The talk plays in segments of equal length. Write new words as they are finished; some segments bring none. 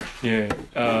예,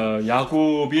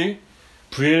 야곱이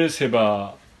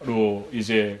브엘세바로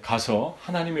이제 가서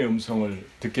하나님의 음성을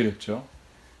듣게 됐죠.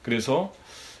 그래서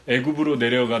애굽으로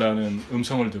내려가라는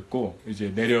음성을 듣고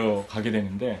이제 내려가게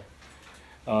되는데,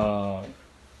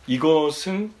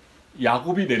 이것은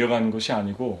야곱이 내려가는 것이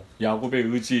아니고 야곱의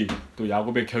의지 또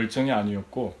야곱의 결정이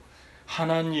아니었고,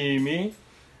 하나님이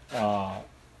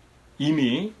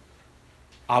이미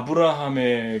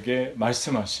아브라함에게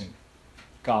말씀하신,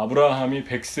 그러니까 아브라함이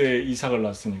 100세에 이삭을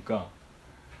낳았으니까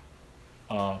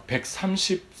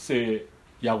 130세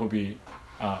야곱이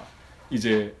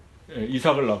이제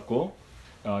이삭을 낳고,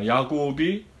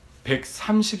 야곱이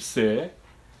 130세에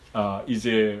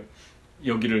이제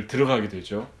여기를 들어가게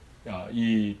되죠.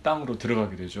 이 땅으로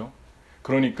들어가게 되죠.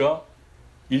 그러니까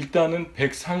일단은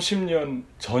 130년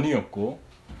전이었고,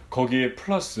 거기에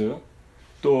플러스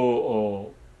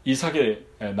또 이삭의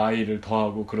나이를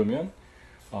더하고 그러면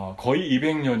거의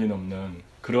 200년이 넘는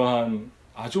그러한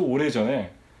아주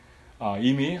오래전에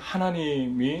이미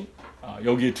하나님이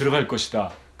여기에 들어갈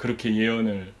것이다, 그렇게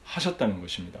예언을 하셨다는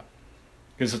것입니다.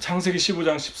 그래서 창세기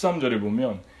 15장 13절에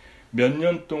보면 몇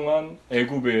년 동안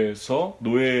애굽에서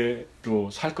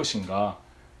노예로 살 것인가,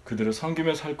 그들을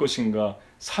섬기며 살 것인가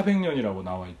 400년이라고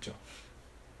나와 있죠.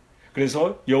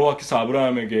 그래서 여호와께서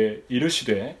아브라함에게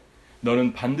이르시되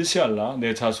너는 반드시 알라,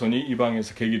 내 자손이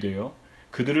이방에서 객이 되어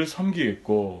그들을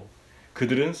섬기겠고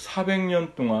그들은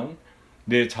 400년 동안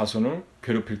내 자손을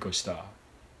괴롭힐 것이다.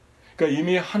 그러니까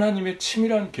이미 하나님의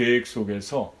치밀한 계획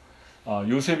속에서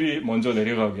요셉이 먼저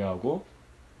내려가게 하고,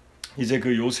 이제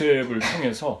그 요셉을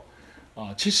통해서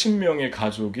 70명의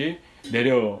가족이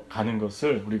내려가는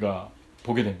것을 우리가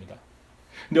보게 됩니다.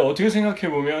 근데 어떻게 생각해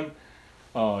보면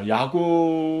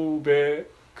야곱의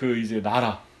그 이제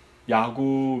나라,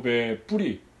 야곱의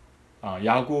뿌리,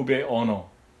 야곱의 언어,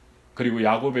 그리고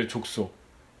야곱의 족속,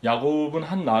 야곱은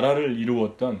한 나라를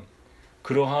이루었던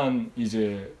그러한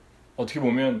이제 어떻게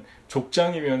보면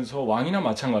족장이면서 왕이나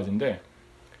마찬가지인데,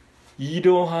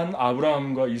 이러한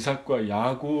아브라함과 이삭과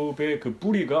야곱의 그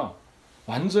뿌리가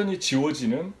완전히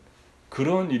지워지는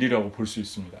그런 일이라고 볼 수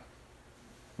있습니다.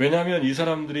 왜냐하면 이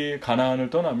사람들이 가나안을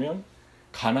떠나면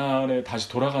가나안에 다시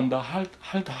돌아간다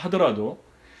하더라도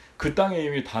그 땅에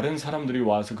이미 다른 사람들이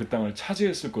와서 그 땅을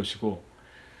차지했을 것이고,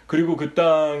 그리고 그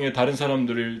땅에 다른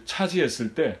사람들을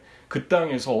차지했을 때 그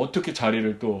땅에서 어떻게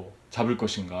자리를 또 잡을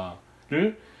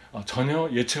것인가를 전혀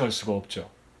예측할 수가 없죠.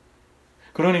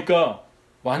 그러니까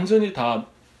완전히 다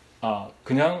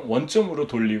그냥 원점으로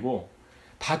돌리고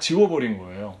다 지워버린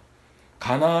거예요.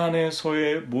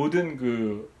 가나안에서의 모든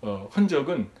그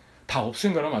흔적은 다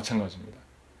없앤 거나 마찬가지입니다.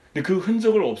 근데 그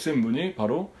흔적을 없앤 분이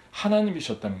바로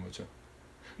하나님이셨다는 거죠.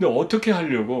 근데 어떻게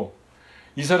하려고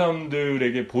이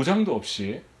사람들에게 보장도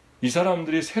없이 이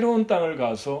사람들이 새로운 땅을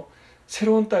가서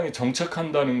새로운 땅에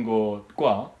정착한다는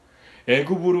것과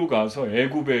애굽으로 가서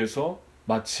애굽에서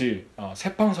마치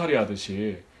새빵살이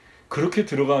하듯이 그렇게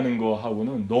들어가는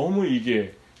거하고는 너무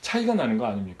이게 차이가 나는 거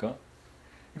아닙니까?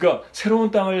 그러니까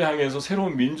새로운 땅을 향해서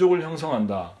새로운 민족을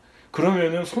형성한다,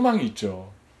 그러면은 소망이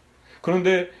있죠.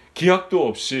 그런데 기약도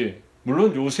없이,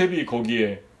 물론 요셉이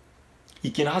거기에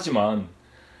있긴 하지만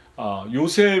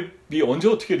요셉이 언제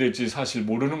어떻게 될지 사실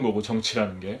모르는 거고,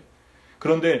 정치라는 게.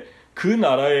 그런데 그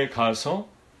나라에 가서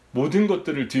모든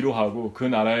것들을 뒤로 하고 그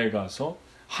나라에 가서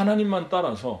하나님만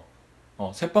따라서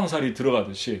새빵살이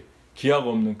들어가듯이 기약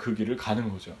없는 그 길을 가는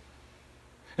거죠.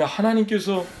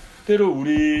 하나님께서 때로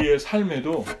우리의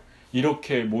삶에도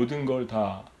이렇게 모든 걸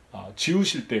다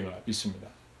지우실 때가 있습니다.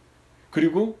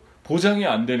 그리고 보장이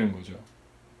안 되는 거죠.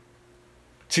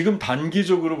 지금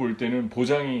단기적으로 볼 때는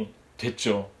보장이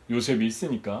됐죠. 요셉이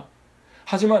있으니까.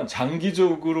 하지만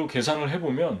장기적으로 계산을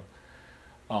해보면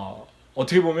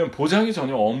어떻게 보면 보장이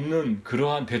전혀 없는,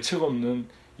 그러한 대책 없는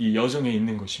이 여정에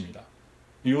있는 것입니다.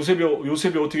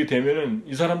 요셉이 어떻게 되면은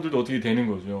이 사람들도 어떻게 되는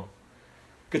거죠.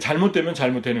 잘못되면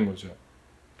잘못되는 거죠.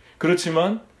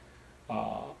 그렇지만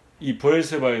이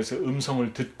브엘세바에서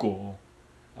음성을 듣고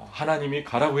하나님이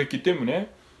가라고 했기 때문에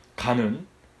가는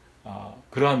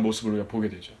그러한 모습을 우리가 보게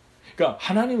되죠. 그러니까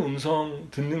하나님 음성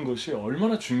듣는 것이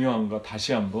얼마나 중요한가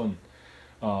다시 한번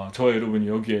저와 여러분이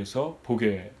여기에서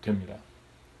보게 됩니다.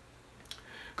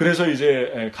 그래서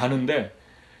이제 가는데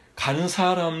간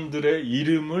사람들의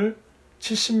이름을,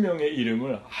 70명의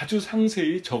이름을 아주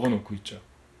상세히 적어 놓고 있죠.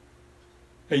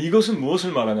 이것은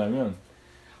무엇을 말하냐면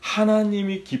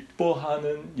하나님이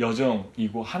기뻐하는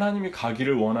여정이고 하나님이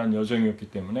가기를 원한 여정이었기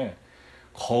때문에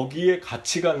거기에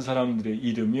같이 간 사람들의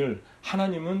이름을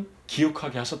하나님은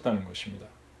기억하게 하셨다는 것입니다.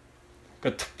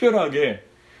 그러니까 특별하게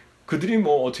그들이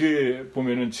뭐 어떻게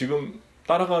보면은 지금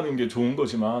따라가는 게 좋은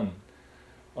거지만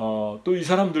또 이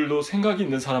사람들도 생각이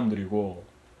있는 사람들이고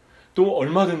또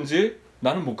얼마든지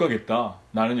나는 못 가겠다.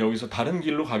 나는 여기서 다른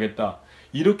길로 가겠다.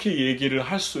 이렇게 얘기를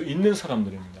할 수 있는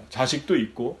사람들입니다. 자식도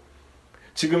있고,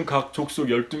 지금 각 족속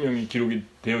 12명이 기록이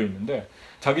되어 있는데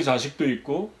자기 자식도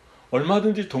있고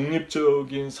얼마든지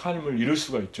독립적인 삶을 이룰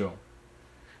수가 있죠.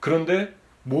 그런데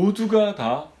모두가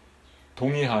다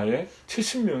동의하에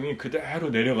 70명이 그대로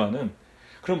내려가는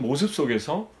그런 모습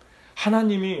속에서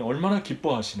하나님이 얼마나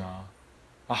기뻐하시나.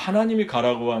 하나님이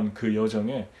가라고 한 그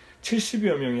여정에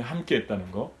 70여 명이 함께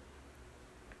했다는 거.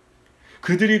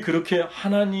 그들이 그렇게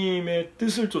하나님의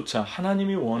뜻을 쫓아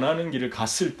하나님이 원하는 길을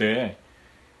갔을 때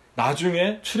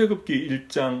나중에 출애굽기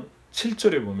 1장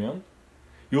 7절에 보면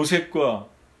요셉과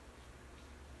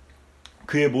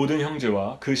그의 모든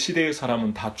형제와 그 시대의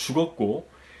사람은 다 죽었고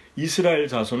이스라엘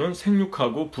자손은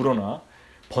생육하고 불어나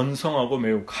번성하고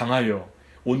매우 강하여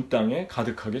온 땅에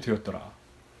가득하게 되었더라.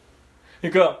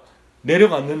 그러니까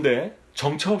내려갔는데,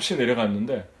 정처 없이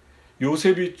내려갔는데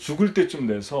요셉이 죽을 때쯤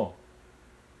돼서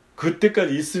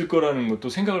그때까지 있을 거라는 것도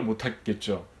생각을 못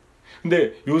했겠죠.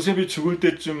 근데 요셉이 죽을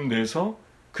때쯤 돼서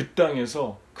그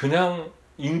땅에서 그냥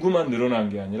인구만 늘어난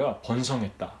게 아니라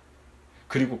번성했다.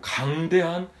 그리고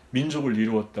강대한 민족을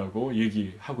이루었다고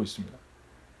얘기하고 있습니다.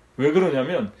 왜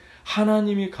그러냐면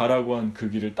하나님이 가라고 한 그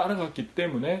길을 따라갔기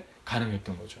때문에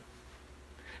가능했던 거죠.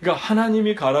 그러니까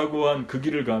하나님이 가라고 한 그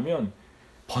길을 가면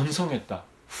번성했다.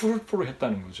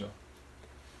 fruitful했다는 거죠.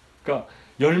 그러니까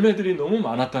열매들이 너무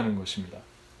많았다는 것입니다.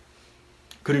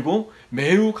 그리고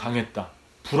매우 강했다.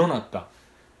 불어났다.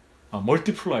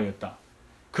 멀티플라이했다.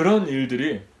 그런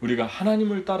일들이 우리가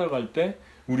하나님을 따라갈 때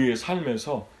우리의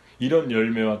삶에서 이런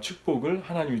열매와 축복을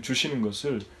하나님이 주시는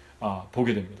것을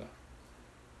보게 됩니다.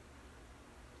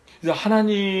 그래서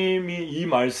하나님이 이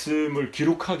말씀을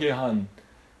기록하게 한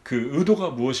그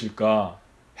의도가 무엇일까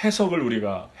해석을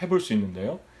우리가 해볼 수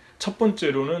있는데요. 첫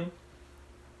번째로는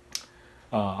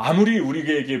아무리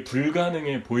우리에게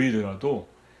불가능해 보이더라도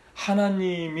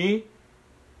하나님이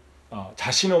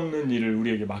자신 없는 일을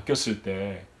우리에게 맡겼을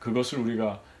때 그것을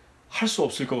우리가 할 수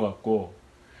없을 것 같고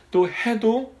또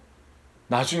해도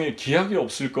나중에 기약이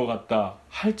없을 것 같다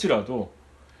할지라도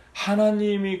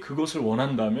하나님이 그것을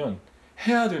원한다면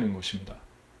해야 되는 것입니다.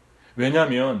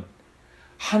 왜냐하면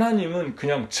하나님은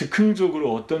그냥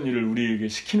즉흥적으로 어떤 일을 우리에게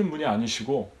시키는 분이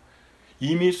아니시고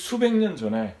이미 수백 년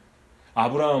전에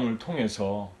아브라함을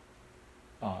통해서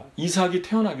이삭이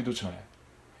태어나기도 전에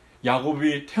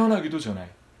야곱이 태어나기도 전에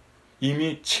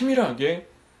이미 치밀하게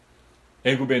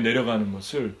애굽에 내려가는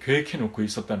것을 계획해 놓고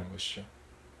있었다는 것이죠.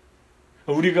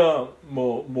 우리가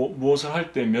무엇을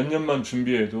할 때 몇 년만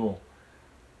준비해도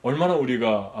얼마나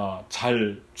우리가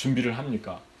잘 준비를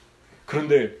합니까?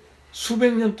 그런데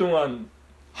수백 년 동안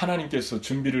하나님께서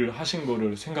준비를 하신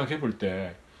거를 생각해 볼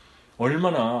때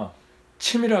얼마나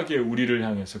치밀하게 우리를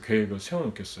향해서 계획을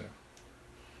세워놓겠어요.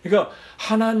 그러니까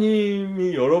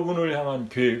하나님이 여러분을 향한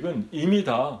계획은 이미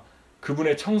다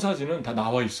그분의 청사진은 다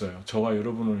나와 있어요. 저와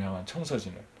여러분을 향한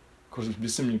청사진은. 그것을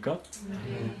믿습니까?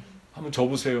 한번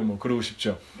줘보세요. 그러고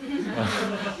싶죠.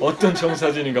 어떤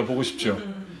청사진인가 보고 싶죠.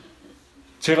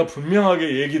 제가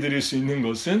분명하게 얘기 드릴 수 있는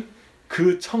것은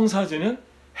그 청사진은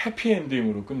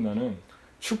해피엔딩으로 끝나는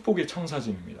축복의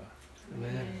청사진입니다.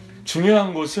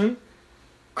 중요한 것은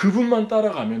그분만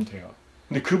따라가면 돼요.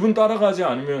 근데 그분 따라가지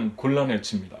않으면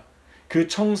곤란해집니다. 그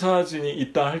청사진이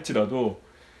있다 할지라도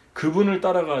그분을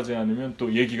따라가지 않으면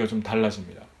또 얘기가 좀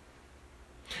달라집니다.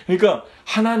 그러니까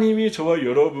하나님이 저와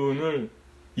여러분을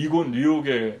이곳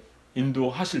뉴욕에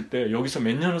인도하실 때 여기서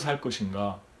몇 년을 살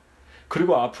것인가,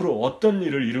 그리고 앞으로 어떤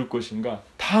일을 이룰 것인가,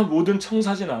 다 모든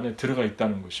청사진 안에 들어가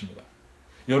있다는 것입니다.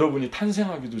 여러분이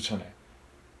탄생하기도 전에.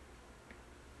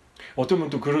 어떤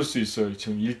분도 그럴 수 있어요.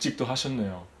 지금 일찍도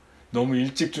하셨네요. 너무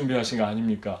일찍 준비하신 거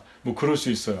아닙니까? 그럴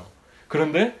수 있어요.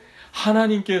 그런데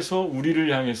하나님께서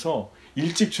우리를 향해서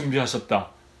일찍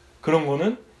준비하셨다. 그런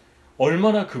거는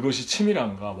얼마나 그것이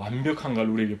치밀한가, 완벽한가를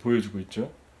우리에게 보여주고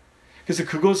있죠. 그래서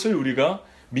그것을 우리가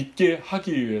믿게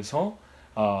하기 위해서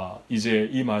이제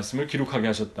이 말씀을 기록하게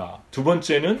하셨다. 두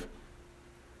번째는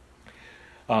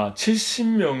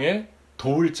 70명의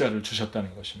도울 자를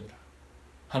주셨다는 것입니다.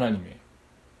 하나님이.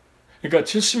 그러니까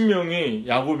 70명이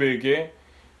야곱에게,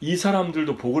 이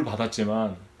사람들도 복을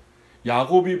받았지만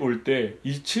야곱이 볼 때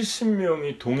이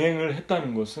 70명이 동행을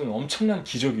했다는 것은 엄청난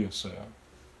기적이었어요.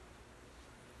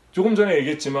 조금 전에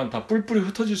얘기했지만 다 뿔뿔이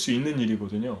흩어질 수 있는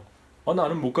일이거든요.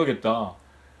 나는 못 가겠다.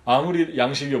 아무리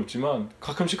양식이 없지만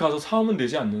가끔씩 가서 사오면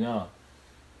되지 않느냐.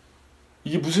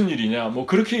 이게 무슨 일이냐.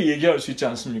 그렇게 얘기할 수 있지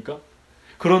않습니까?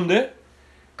 그런데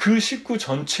그 식구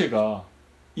전체가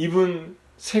입은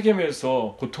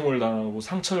세겜에서 고통을 당하고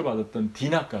상처를 받았던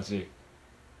디나까지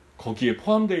거기에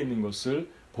포함되어 있는 것을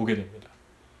보게 됩니다.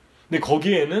 근데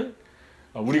거기에는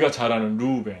우리가 잘 아는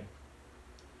르우벤,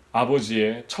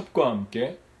 아버지의 첩과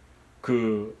함께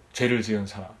그 죄를 지은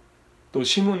사람, 또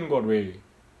시몬과 레위,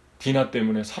 디나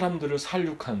때문에 사람들을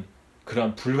살육한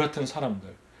그러한 불같은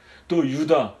사람들, 또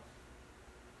유다,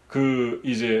 그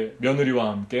이제 며느리와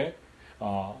함께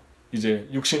이제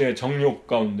육신의 정욕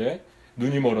가운데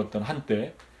눈이 멀었던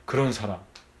한때 그런 사람,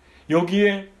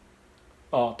 여기에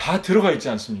다 들어가 있지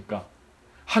않습니까?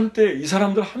 한때 이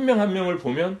사람들 한 명 한 명을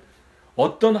보면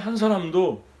어떤 한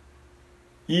사람도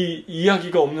이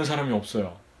이야기가 없는 사람이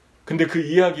없어요. 근데 그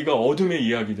이야기가 어둠의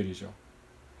이야기들이죠.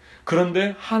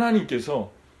 그런데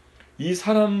하나님께서 이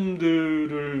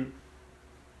사람들을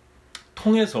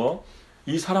통해서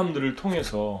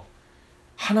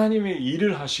하나님의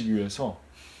일을 하시기 위해서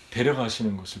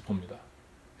데려가시는 것을 봅니다.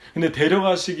 근데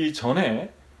데려가시기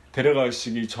전에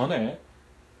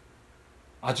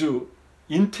아주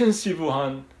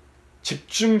인텐시브한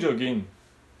집중적인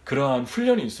그러한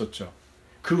훈련이 있었죠.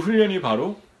 그 훈련이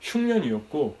바로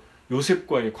흉년이었고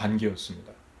요셉과의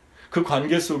관계였습니다. 그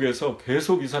관계 속에서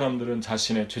계속 이 사람들은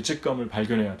자신의 죄책감을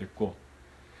발견해야 됐고,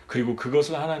 그리고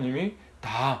그것을 하나님이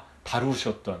다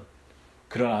다루셨던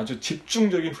그런 아주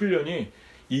집중적인 훈련이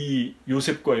이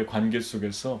요셉과의 관계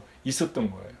속에서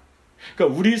있었던 거예요.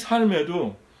 그러니까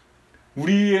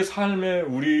우리의 삶에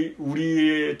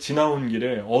우리의 지나온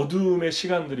길에 어두움의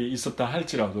시간들이 있었다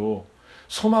할지라도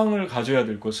소망을 가져야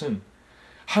될 것은,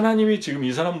 하나님이 지금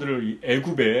이 사람들을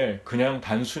애굽에 그냥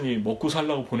단순히 먹고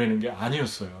살라고 보내는 게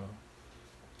아니었어요.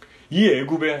 이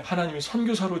애굽에 하나님이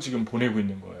선교사로 지금 보내고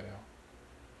있는 거예요.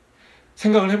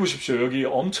 생각을 해보십시오. 여기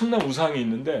엄청난 우상이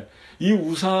있는데 이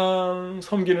우상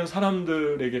섬기는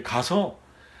사람들에게 가서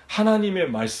하나님의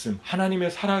말씀,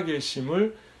 하나님의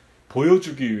살아계심을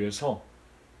보여주기 위해서,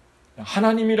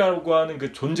 하나님이라고 하는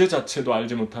그 존재 자체도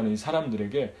알지 못하는 이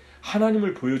사람들에게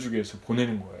하나님을 보여주기 위해서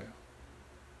보내는 거예요.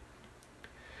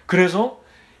 그래서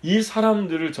이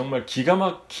사람들을 정말 기가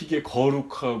막히게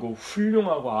거룩하고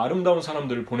훌륭하고 아름다운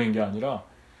사람들을 보낸 게 아니라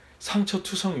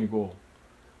상처투성이고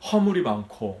허물이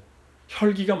많고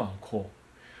혈기가 많고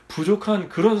부족한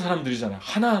그런 사람들이잖아요.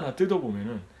 하나하나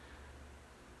뜯어보면은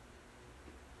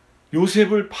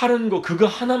요셉을 파는 거 그거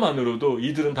하나만으로도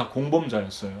이들은 다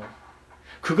공범자였어요.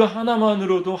 그거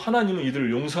하나만으로도 하나님은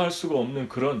이들을 용서할 수가 없는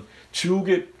그런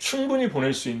지옥에 충분히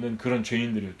보낼 수 있는 그런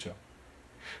죄인들이었죠.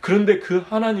 그런데 그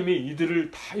하나님이 이들을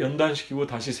다 연단시키고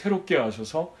다시 새롭게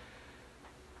하셔서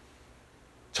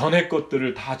전의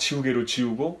것들을 다 지우개로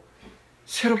지우고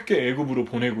새롭게 애굽으로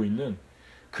보내고 있는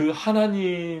그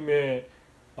하나님의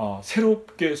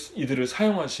새롭게 이들을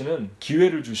사용하시는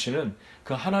기회를 주시는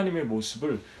그 하나님의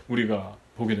모습을 우리가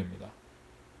보게 됩니다.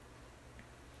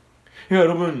 그러니까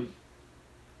여러분,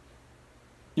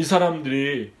 이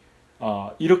사람들이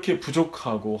이렇게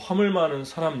부족하고 허물 많은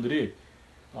사람들이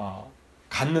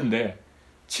갔는데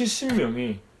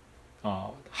 70명이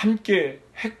함께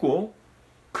했고,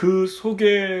 그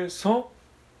속에서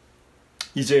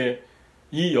이제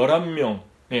이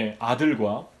 11명의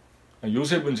아들과,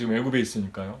 요셉은 지금 애굽에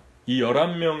있으니까요, 이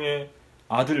 11명의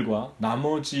아들과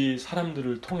나머지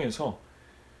사람들을 통해서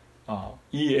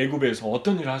이 애굽에서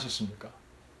어떤 일을 하셨습니까?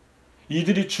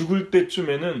 이들이 죽을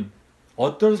때쯤에는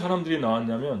어떤 사람들이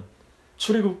나왔냐면,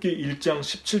 출애굽기 1장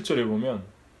 17절에 보면,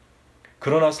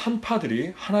 그러나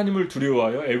산파들이 하나님을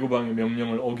두려워하여 애굽 왕의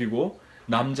명령을 어기고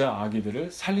남자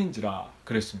아기들을 살린지라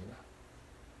그랬습니다.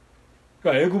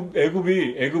 그러니까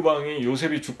애굽 왕이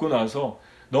요셉이 죽고 나서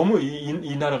너무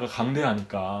이 나라가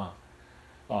강대하니까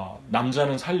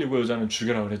남자는 살리고 여자는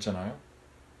죽이라고 그랬잖아요.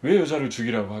 왜 여자를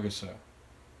죽이라고 하겠어요?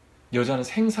 여자는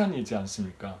생산이지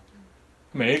않습니까?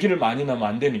 그럼 아기를 많이 낳으면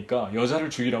안 되니까 여자를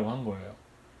죽이라고 한 거예요.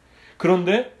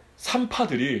 그런데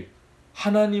산파들이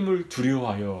하나님을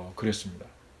두려워하여 그랬습니다.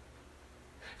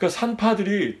 그러니까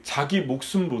산파들이 자기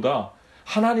목숨보다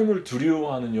하나님을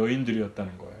두려워하는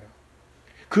여인들이었다는 거예요.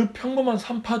 그 평범한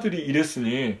산파들이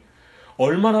이랬으니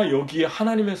얼마나 여기에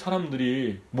하나님의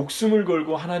사람들이, 목숨을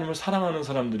걸고 하나님을 사랑하는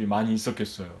사람들이 많이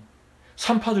있었겠어요.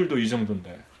 산파들도 이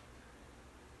정도인데.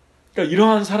 그러니까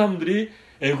이러한 사람들이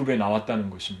애굽에 나왔다는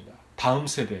것입니다. 다음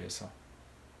세대에서.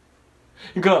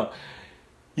 그러니까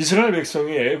이스라엘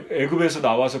백성이 애굽에서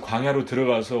나와서 광야로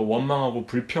들어가서 원망하고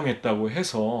불평했다고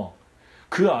해서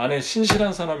그 안에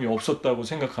신실한 사람이 없었다고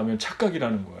생각하면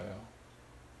착각이라는 거예요.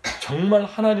 정말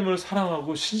하나님을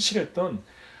사랑하고 신실했던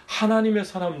하나님의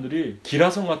사람들이,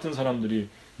 기라성 같은 사람들이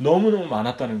너무너무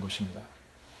많았다는 것입니다.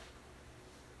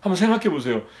 한번 생각해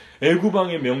보세요. 애굽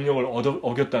왕의 명령을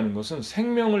어겼다는 것은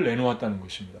생명을 내놓았다는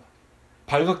것입니다.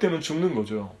 발각되면 죽는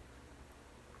거죠.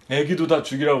 애기도 다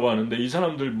죽이라고 하는데 이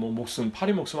사람들 목숨,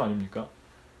 파리 목숨 아닙니까?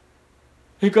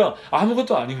 그러니까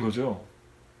아무것도 아닌 거죠.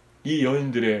 이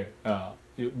여인들의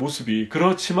모습이.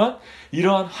 그렇지만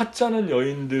이러한 하찮은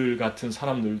여인들 같은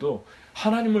사람들도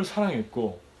하나님을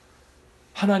사랑했고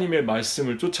하나님의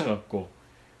말씀을 쫓아갔고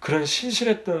그런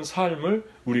신실했던 삶을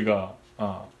우리가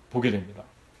보게 됩니다.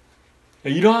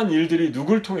 이러한 일들이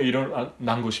누굴 통해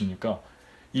일어난 것입니까?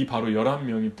 이 바로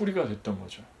 11명이 뿌리가 됐던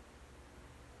거죠.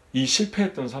 이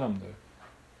실패했던 사람들,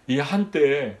 이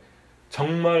한때에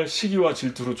정말 시기와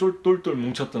질투로 똘똘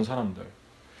뭉쳤던 사람들,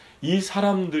 이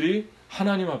사람들이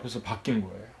하나님 앞에서 바뀐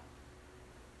거예요.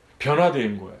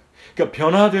 변화된 거예요. 그러니까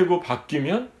변화되고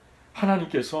바뀌면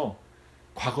하나님께서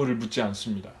과거를 묻지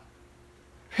않습니다.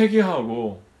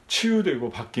 회개하고 치유되고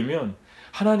바뀌면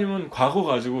하나님은 과거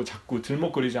가지고 자꾸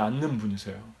들먹거리지 않는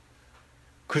분이세요.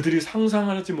 그들이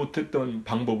상상하지 못했던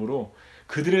방법으로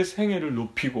그들의 생애를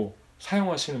높이고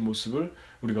사용하시는 모습을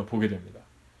우리가 보게 됩니다.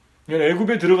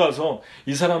 애굽에 들어가서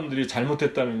이 사람들이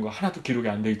잘못했다는 거 하나도 기록이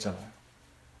안 돼 있잖아요.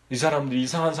 이 사람들이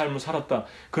이상한 삶을 살았다.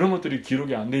 그런 것들이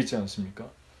기록이 안 돼 있지 않습니까?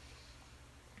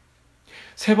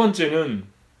 세 번째는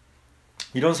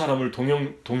이런 사람을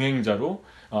동행자로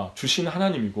주신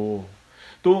하나님이고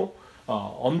또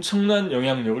엄청난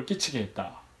영향력을 끼치게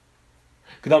했다.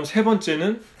 그 다음 세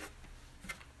번째는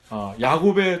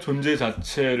야곱의 존재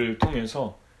자체를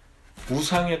통해서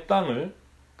우상의 땅을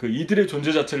이들의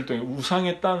존재 자체를 통해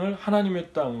우상의 땅을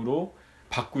하나님의 땅으로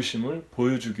바꾸심을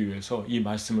보여주기 위해서 이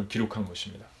말씀을 기록한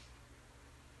것입니다.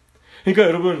 그러니까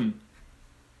여러분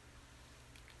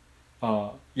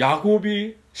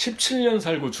야곱이 17년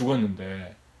살고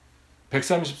죽었는데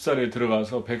 130살에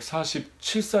들어가서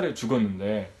 147살에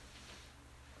죽었는데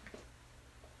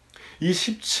이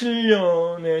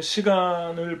 17년의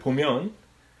시간을 보면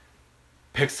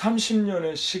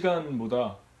 130년의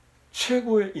시간보다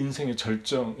최고의 인생의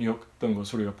절정이었던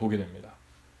것으로 우리가 보게 됩니다.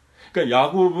 그러니까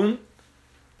야곱은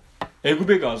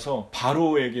애굽에 가서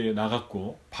바로에게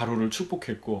나갔고 바로를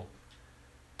축복했고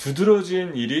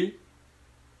두드러진 일이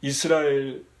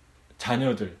이스라엘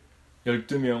자녀들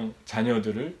 12명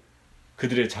자녀들을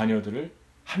그들의 자녀들을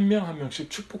한 명 한 명씩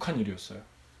축복한 일이었어요.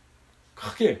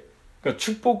 크게 그러니까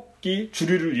축복이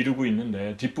주류를 이루고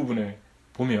있는데 뒷부분에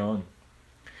보면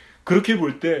그렇게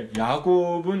볼 때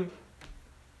야곱은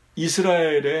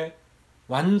이스라엘의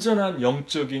완전한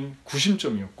영적인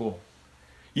구심점이었고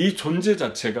이 존재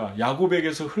자체가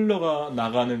야곱에게서 흘러가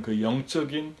나가는 그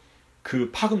영적인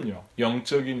그 파급력,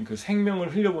 영적인 그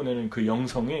생명을 흘려보내는 그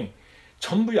영성이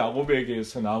전부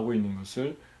야곱에게서 나오고 있는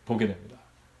것을 보게 됩니다.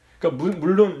 그러니까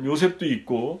물론 요셉도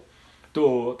있고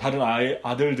또 다른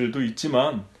아들들도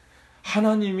있지만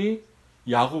하나님이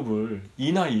야곱을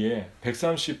이 나이에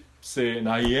 130세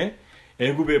나이에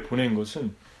애굽에 보낸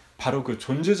것은 바로 그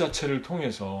존재 자체를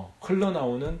통해서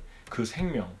흘러나오는 그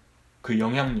생명, 그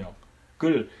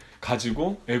영향력을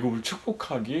가지고 애굽을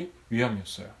축복하기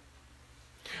위함이었어요.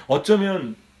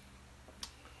 어쩌면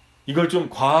이걸 좀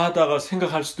과하다가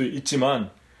생각할 수도 있지만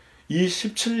이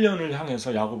 17년을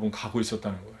향해서 야곱은 가고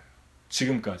있었다는 거예요.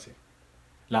 지금까지.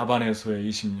 라반에서의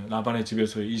 20년, 라반의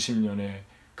집에서의 20년의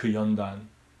그 연단,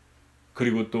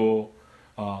 그리고 또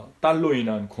딸로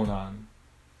인한 고난,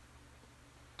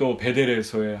 또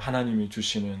베델에서의 하나님이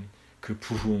주시는 그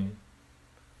부흥,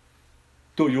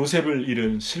 또 요셉을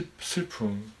잃은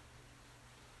슬픔,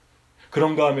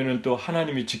 그런가 하면은 또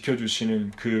하나님이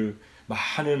지켜주시는 그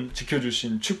많은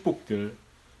지켜주신 축복들,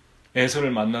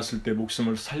 에서를 만났을 때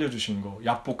목숨을 살려주신 거,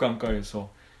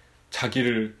 야복강가에서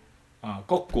자기를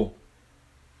꺾고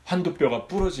환두뼈가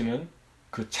부러지는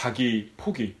그 자기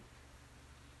포기,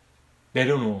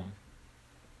 내려놓음,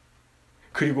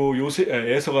 그리고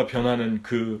에서가 변하는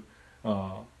그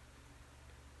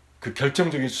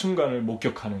결정적인 순간을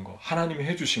목격하는 거, 하나님이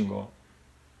해주신 거,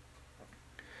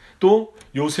 또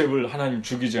요셉을 하나님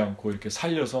죽이지 않고 이렇게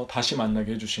살려서 다시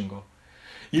만나게 해주신 거,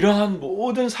 이러한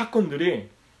모든 사건들이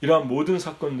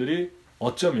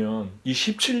어쩌면 이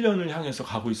 17년을 향해서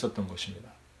가고 있었던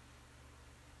것입니다.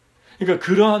 그러니까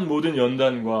그러한 모든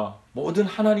연단과 모든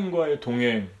하나님과의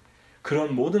동행,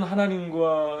 그런 모든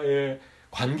하나님과의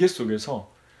관계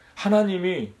속에서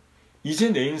하나님이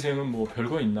이제 내 인생은 뭐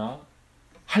별거 있나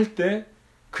할 때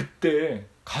그때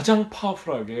가장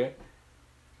파워풀하게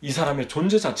이 사람의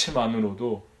존재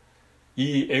자체만으로도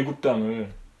이 애굽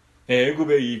땅을,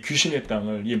 애굽의 이 귀신의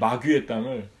땅을, 이 마귀의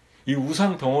땅을, 이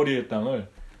우상 덩어리의 땅을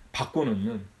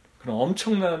바꿔놓는 그런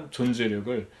엄청난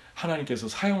존재력을 하나님께서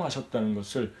사용하셨다는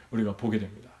것을 우리가 보게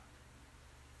됩니다.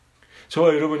 저와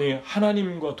여러분이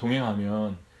하나님과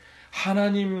동행하면,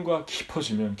 하나님과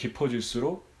깊어지면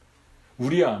깊어질수록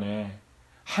우리 안에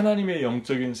하나님의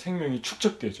영적인 생명이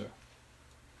축적되죠.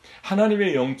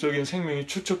 하나님의 영적인 생명이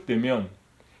축적되면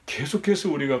계속해서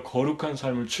우리가 거룩한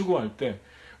삶을 추구할 때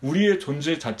우리의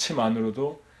존재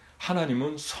자체만으로도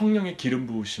하나님은 성령의 기름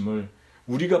부으심을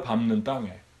우리가 밟는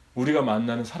땅에, 우리가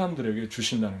만나는 사람들에게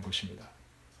주신다는 것입니다.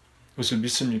 그것을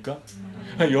믿습니까?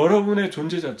 여러분의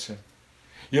존재 자체,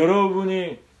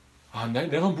 여러분이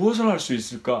내가 무엇을 할 수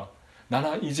있을까?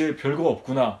 나는 이제 별거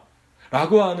없구나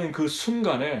라고 하는 그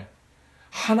순간에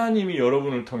하나님이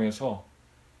여러분을 통해서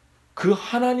그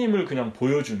하나님을 그냥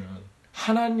보여주는,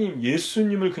 하나님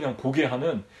예수님을 그냥 보게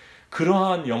하는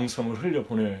그러한 영성을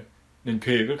흘려보내는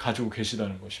계획을 가지고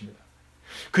계시다는 것입니다.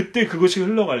 그때 그것이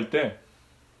흘러갈 때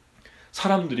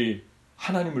사람들이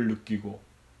하나님을 느끼고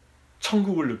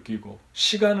천국을 느끼고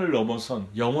시간을 넘어선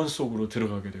영원 속으로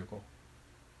들어가게 되고,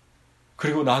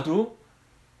 그리고 나도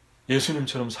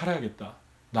예수님처럼 살아야겠다,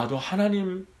 나도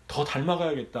하나님 더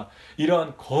닮아가야겠다,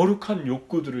 이러한 거룩한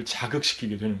욕구들을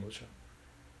자극시키게 되는 거죠.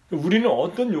 우리는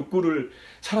어떤 욕구를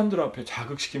사람들 앞에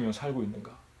자극시키며 살고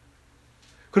있는가?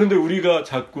 그런데 우리가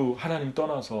자꾸 하나님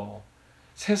떠나서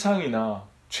세상이나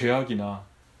죄악이나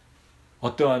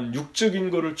어떠한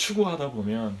육적인 것을 추구하다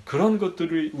보면 그런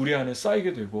것들이 우리 안에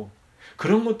쌓이게 되고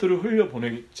그런 것들을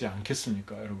흘려보내지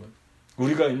않겠습니까, 여러분?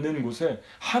 우리가 있는 곳에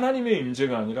하나님의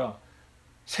임재가 아니라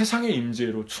세상의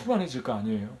임재로 충만해질 거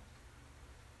아니에요?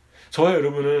 저와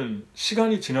여러분은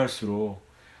시간이 지날수록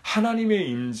하나님의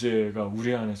임재가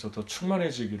우리 안에서 더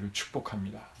충만해지기를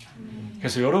축복합니다.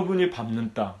 그래서 여러분이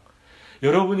밟는 땅,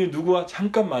 여러분이 누구와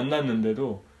잠깐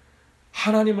만났는데도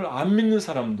하나님을 안 믿는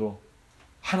사람도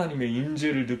하나님의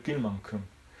임재를 느낄 만큼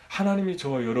하나님이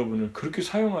저와 여러분을 그렇게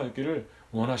사용하기를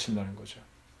원하신다는 거죠.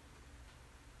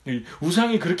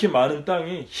 우상이 그렇게 많은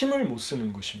땅이 힘을 못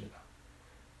쓰는 것입니다.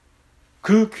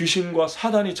 그 귀신과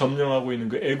사단이 점령하고 있는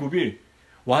그 애굽이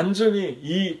완전히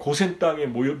이 고센 땅에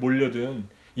몰려든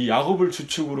이 야곱을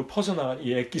주축으로 퍼져나간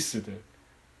이 엑기스들,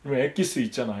 엑기스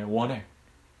있잖아요, 원액.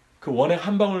 그 원액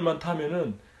한 방울만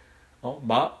타면은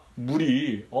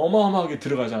물이 어마어마하게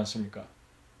들어가지 않습니까?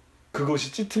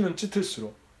 그것이 짙으면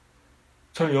짙을수록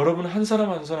저는 여러분 한 사람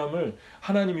한 사람을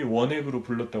하나님이 원액으로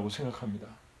불렀다고 생각합니다.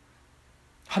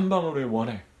 한 방울의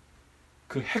원액,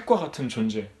 그 핵과 같은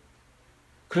존재.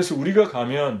 그래서 우리가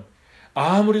가면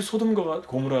아무리 소돔과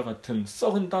고모라 같은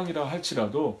썩은 땅이라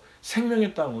할지라도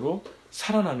생명의 땅으로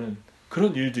살아나는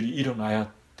그런 일들이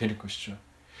일어나야 될 것이죠.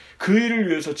 그 일을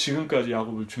위해서 지금까지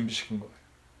야곱을 준비시킨 거예요.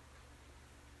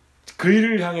 그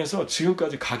일을 향해서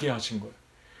지금까지 가게 하신 거예요.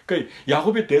 그러니까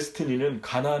야곱의 데스티니는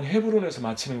가나안 헤브론에서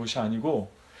마치는 것이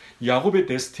아니고 야곱의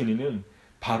데스티니는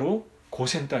바로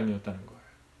고센 땅이었다는 거예요.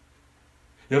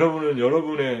 여러분은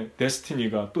여러분의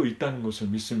데스티니가 또 있다는 것을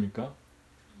믿습니까?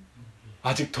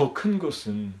 아직 더 큰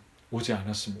것은 오지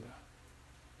않았습니다.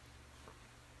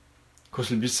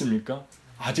 그것을 믿습니까?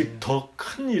 아직 더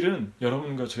큰 일은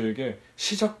여러분과 저에게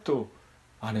시작도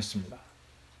안 했습니다.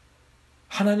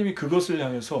 하나님이 그것을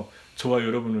향해서 저와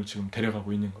여러분을 지금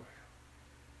데려가고 있는 거예요.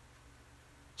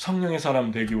 성령의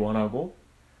사람 되기 원하고,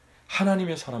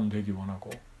 하나님의 사람 되기 원하고,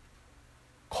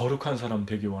 거룩한 사람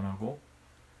되기 원하고,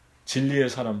 진리의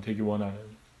사람 되기 원하는.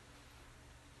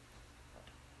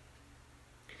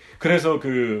 그래서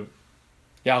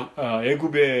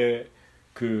애굽의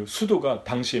그 수도가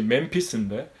당시에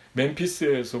멤피스인데,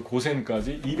 멤피스에서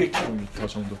고센까지 200km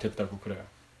정도 됐다고 그래요.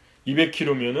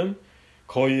 200km면은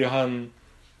거의 한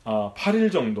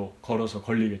 8일 정도 걸어서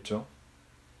걸리겠죠.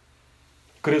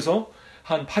 그래서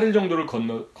한 8일 정도를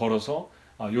걸어서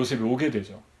요셉이 오게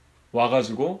되죠.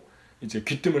 와가지고 이제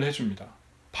귀뜸을 해줍니다.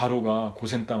 바로가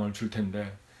고센 땅을 줄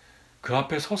텐데 그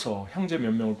앞에 서서 형제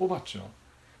몇 명을 뽑았죠.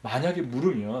 만약에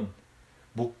물으면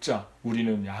목자,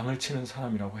 우리는 양을 치는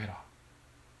사람이라고 해라.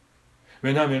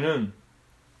 왜냐하면은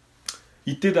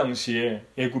이때 당시에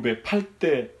애굽에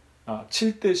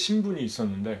 7대 신분이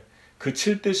있었는데 그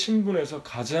 7대 신분에서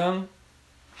가장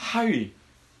하위,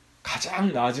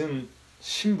 가장 낮은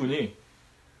신분이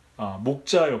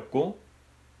목자였고,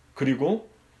 그리고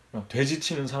돼지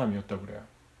치는 사람이었다고 그래요.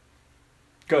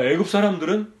 그러니까 애굽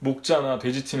사람들은 목자나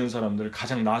돼지 치는 사람들을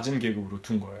가장 낮은 계급으로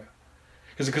둔 거예요.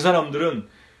 그래서 그 사람들은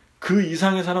그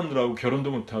이상의 사람들하고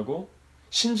결혼도 못하고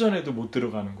신전에도 못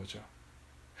들어가는 거죠.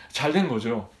 잘된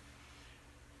거죠.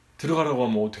 들어가라고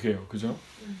하면 어떻게 해요, 그죠?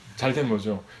 잘된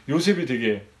거죠. 요셉이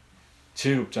되게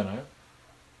지혜롭잖아요.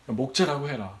 목자라고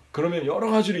해라. 그러면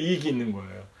여러 가지로 이익이 있는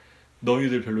거예요.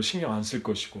 너희들 별로 신경 안 쓸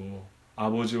것이고,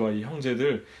 아버지와 이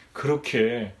형제들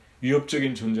그렇게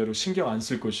위협적인 존재로 신경 안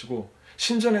쓸 것이고,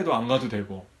 신전에도 안 가도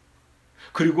되고,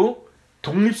 그리고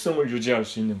독립성을 유지할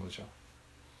수 있는 거죠.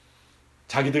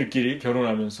 자기들끼리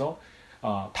결혼하면서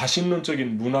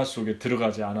다신론적인 문화 속에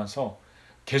들어가지 않아서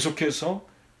계속해서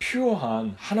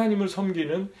퓨어한 하나님을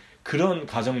섬기는 그런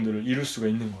가정들을 이룰 수가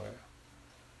있는 거예요.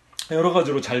 여러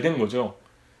가지로 잘 된 거죠.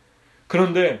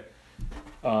 그런데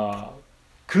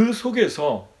그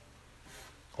속에서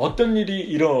어떤 일이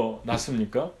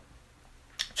일어났습니까?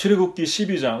 출애굽기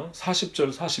 12장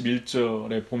 40절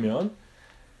 41절에 보면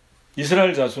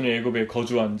이스라엘 자손이 애굽에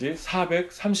거주한 지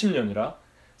 430년이라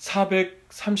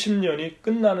 430년이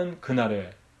끝나는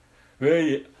그날에,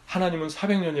 왜 하나님은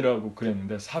 400년이라고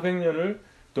그랬는데 400년을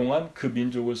동안 그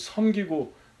민족을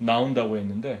섬기고 나온다고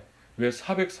했는데 왜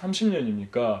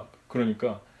 430년입니까?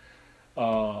 그러니까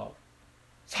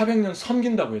 400년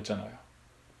섬긴다고 했잖아요.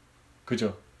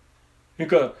 그죠?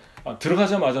 그러니까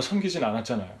들어가자마자 섬기진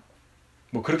않았잖아요.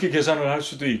 뭐 그렇게 계산을 할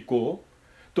수도 있고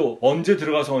또 언제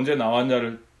들어가서 언제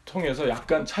나왔냐를 통해서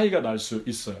약간 차이가 날 수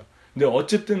있어요. 근데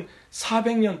어쨌든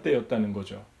 400년 때였다는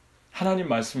거죠. 하나님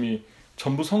말씀이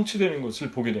전부 성취되는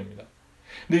것을 보게 됩니다.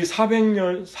 근데 이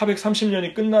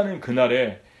 430년이 끝나는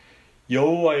그날에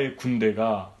여호와의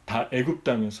군대가 다 애굽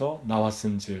땅에서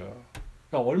나왔은지요.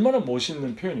 그러니까 얼마나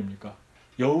멋있는 표현입니까?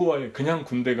 여호와의 그냥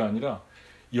군대가 아니라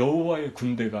여호와의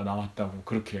군대가 나왔다고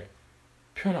그렇게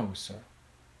표현하고 있어요.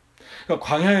 그러니까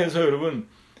광야에서 여러분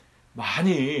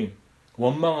많이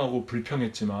원망하고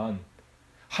불평했지만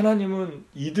하나님은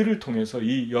이들을 통해서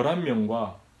이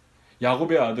 11명과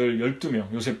야곱의 아들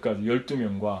 12명, 요셉까지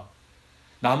 12명과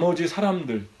나머지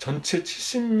사람들 전체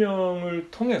 70명을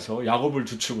통해서 야곱을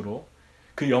주축으로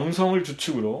그 영성을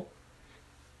주축으로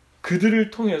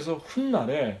그들을 통해서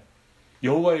훗날에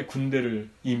여호와의 군대를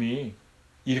이미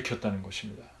일으켰다는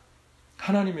것입니다.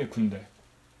 하나님의 군대,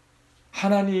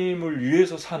 하나님을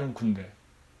위해서 사는 군대,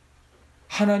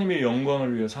 하나님의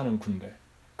영광을 위해 사는 군대,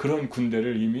 그런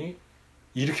군대를 이미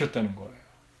일으켰다는 거예요.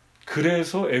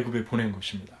 그래서 애굽에 보낸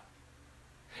것입니다.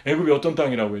 애굽이 어떤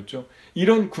땅이라고 했죠?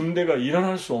 이런 군대가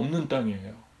일어날 수 없는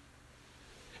땅이에요.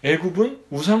 애굽은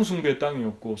우상숭배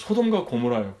땅이었고 소돔과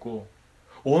고모라였고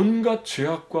온갖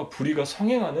죄악과 불의가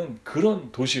성행하는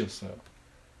그런 도시였어요.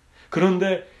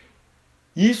 그런데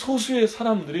이 소수의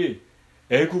사람들이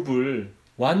애굽을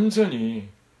완전히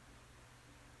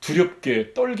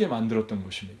두렵게 떨게 만들었던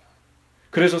것입니다.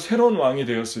 그래서 새로운 왕이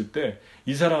되었을 때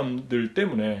이 사람들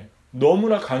때문에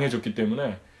너무나 강해졌기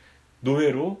때문에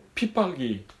노예로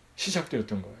핍박이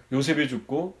시작되었던 거예요. 요셉이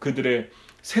죽고 그들의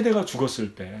세대가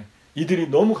죽었을 때 이들이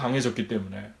너무 강해졌기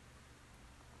때문에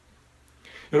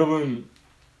여러분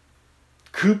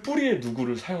그 뿌리에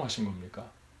누구를 사용하신 겁니까?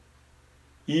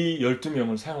 이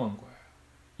 12명을 사용한 거예요.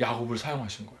 야곱을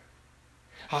사용하신 거예요.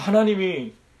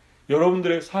 하나님이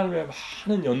여러분들의 삶에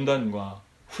많은 연단과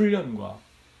훈련과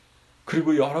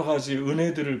그리고 여러 가지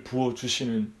은혜들을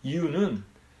부어주시는 이유는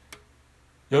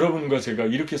여러분과 제가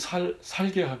이렇게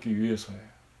살게 하기 위해서예요.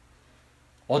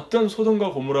 어떤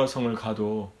소돔과 고모라 성을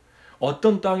가도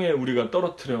어떤 땅에 우리가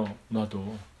떨어뜨려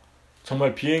놔도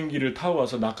정말 비행기를 타고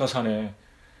와서 낙하산에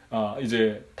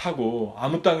이제 타고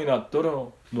아무 땅이나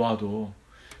떨어 놔도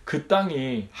그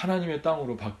땅이 하나님의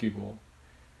땅으로 바뀌고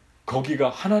거기가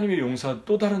하나님의 용사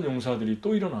또 다른 용사들이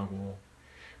또 일어나고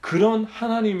그런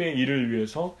하나님의 일을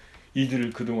위해서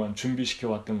이들을 그동안 준비시켜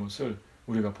왔던 것을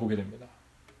우리가 보게 됩니다.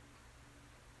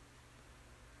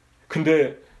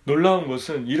 근데 놀라운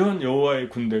것은 이런 여호와의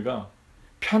군대가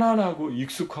편안하고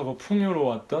익숙하고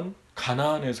풍요로웠던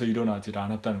가나안에서 일어나질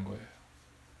않았다는 거예요.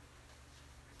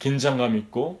 긴장감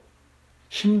있고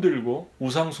힘들고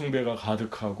우상숭배가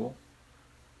가득하고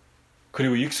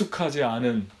그리고 익숙하지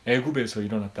않은 애굽에서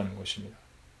일어났다는 것입니다.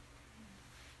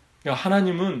 그러니까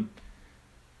하나님은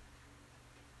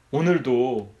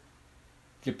오늘도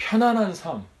편안한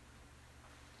삶,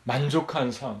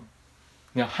 만족한 삶,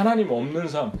 그냥 하나님 없는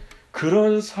삶,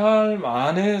 그런 삶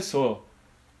안에서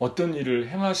어떤 일을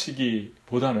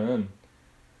행하시기보다는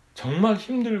정말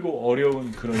힘들고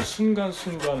어려운 그런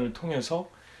순간순간을 통해서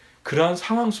그러한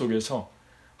상황 속에서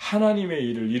하나님의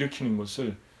일을 일으키는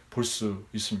것을 볼 수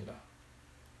있습니다.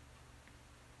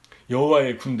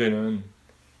 여호와의 군대는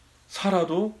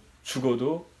살아도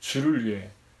죽어도 주를 위해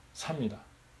삽니다.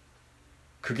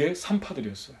 그게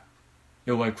산파들이었어요.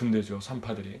 여호와의 군대죠.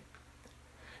 산파들이.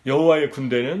 여호와의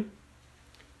군대는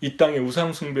이 땅의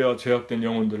우상 숭배와 죄악된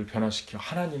영혼들을 변화시켜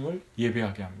하나님을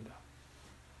예배하게 합니다.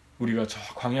 우리가 저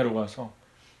광야로 가서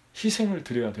희생을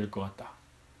드려야 될 것 같다.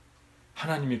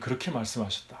 하나님이 그렇게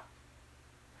말씀하셨다.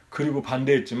 그리고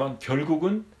반대했지만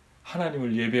결국은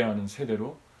하나님을 예배하는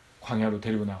세대로 광야로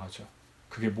데리고 나가죠.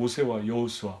 그게 모세와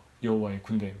여호수아 여호와의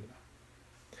군대입니다.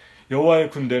 여호와의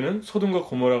군대는 소돔과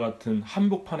고모라 같은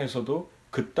한복판에서도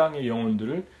그 땅의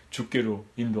영혼들을 주께로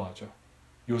인도하죠.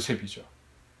 요셉이죠.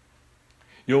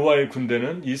 여호와의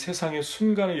군대는 이 세상의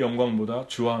순간의 영광보다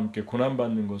주와 함께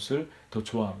고난받는 것을 더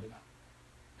좋아합니다.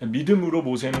 믿음으로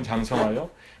모세는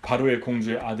장성하여 바로의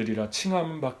공주의 아들이라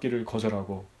칭함 받기를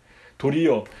거절하고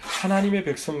도리어 하나님의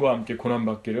백성과 함께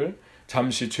고난받기를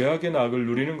잠시 죄악의 낙을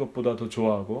누리는 것보다 더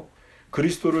좋아하고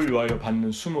그리스도를 위하여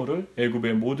받는 수모를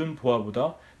애굽의 모든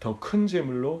보화보다 더 큰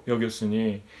재물로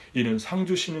여겼으니 이는 상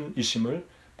주시는 이심을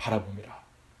바라봄이라.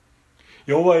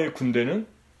 여호와의 군대는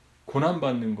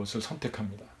고난받는 것을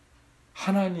선택합니다.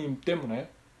 하나님 때문에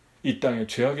이 땅의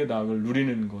죄악의 낙을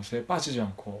누리는 것에 빠지지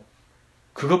않고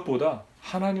그것보다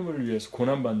하나님을 위해서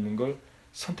고난받는 걸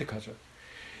선택하죠.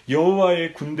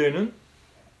 여호와의 군대는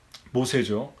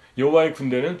모세죠. 여호와의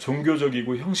군대는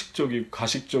종교적이고 형식적이고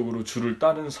가식적으로 주를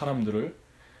따르는 사람들을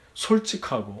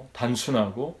솔직하고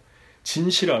단순하고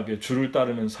진실하게 주를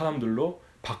따르는 사람들로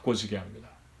바꿔지게 합니다.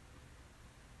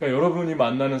 그러니까 여러분이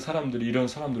만나는 사람들이 이런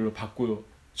사람들로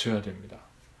바꿔줘야 됩니다.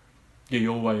 이게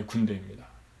여호와의 군대입니다.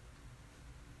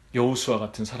 여호수아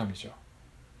같은 사람이죠.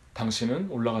 당신은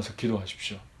올라가서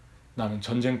기도하십시오. 나는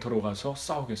전쟁터로 가서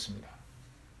싸우겠습니다.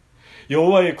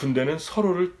 여호와의 군대는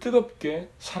서로를 뜨겁게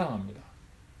사랑합니다.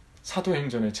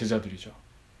 사도행전의 제자들이죠.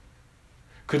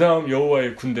 그 다음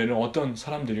여호와의 군대는 어떤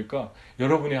사람들일까?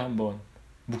 여러분이 한번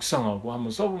묵상하고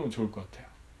한번 써보면 좋을 것 같아요.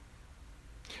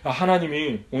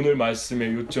 하나님이 오늘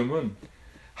말씀의 요점은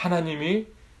하나님이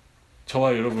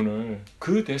저와 여러분을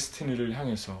그 데스티니를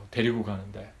향해서 데리고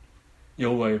가는데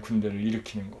여호와의 군대를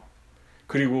일으키는 것,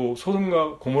 그리고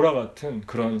소돔과 고모라 같은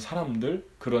그런 사람들,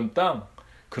 그런 땅,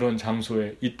 그런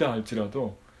장소에 있다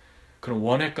할지라도 그런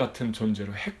원핵 같은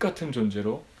존재로, 핵 같은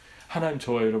존재로 하나님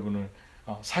저와 여러분을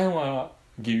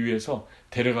사용하기 위해서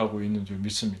데려가고 있는 줄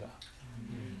믿습니다.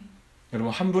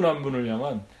 여러분 한 분 한 분을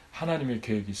향한 하나님의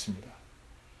계획이 있습니다.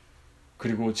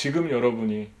 그리고 지금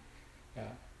여러분이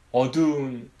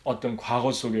어두운 어떤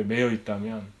과거 속에 매여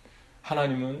있다면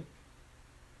하나님은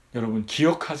여러분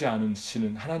기억하지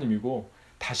않으시는 하나님이고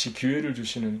다시 기회를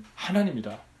주시는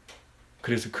하나님이다.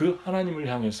 그래서 그 하나님을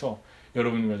향해서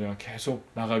여러분과 제가 계속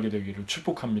나가게 되기를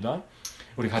축복합니다.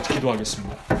 우리 같이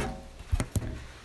기도하겠습니다.